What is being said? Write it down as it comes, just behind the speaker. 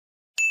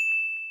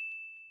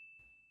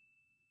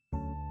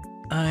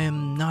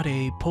I'm not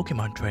a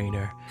Pokemon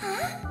trainer.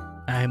 Huh?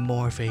 I'm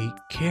more of a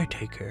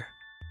caretaker.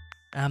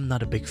 I'm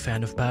not a big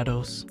fan of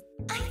battles.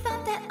 I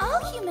thought that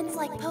all humans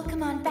like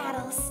Pokemon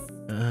battles.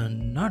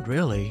 Not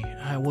really.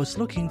 I was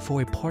looking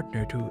for a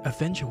partner to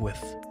adventure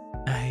with.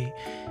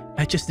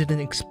 I just didn't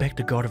expect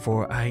the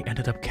Gardevoir I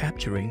ended up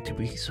capturing to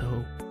be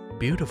so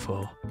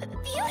beautiful.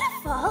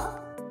 Beautiful?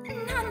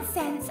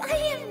 Nonsense, I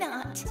am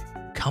not.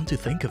 Come to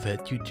think of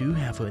it, you do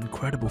have an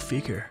incredible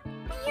figure.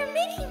 You're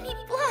making me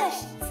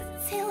blush,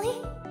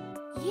 silly.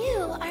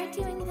 You are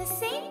doing the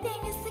same thing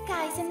as the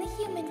guys in the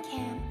human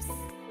camps.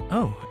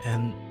 Oh,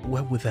 and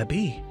what would that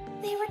be?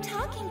 They were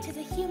talking to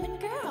the human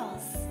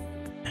girls.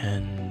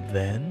 And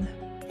then?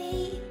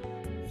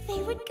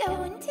 They would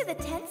go into the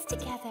tents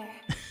together.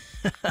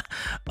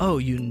 Oh,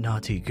 you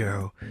naughty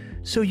girl.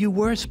 So you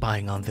were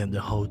spying on them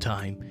the whole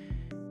time.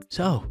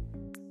 So,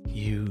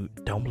 you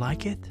don't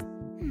like it?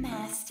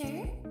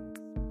 Master,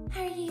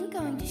 are you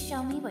going to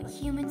show me what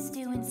humans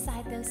do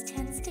inside those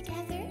tents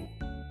together?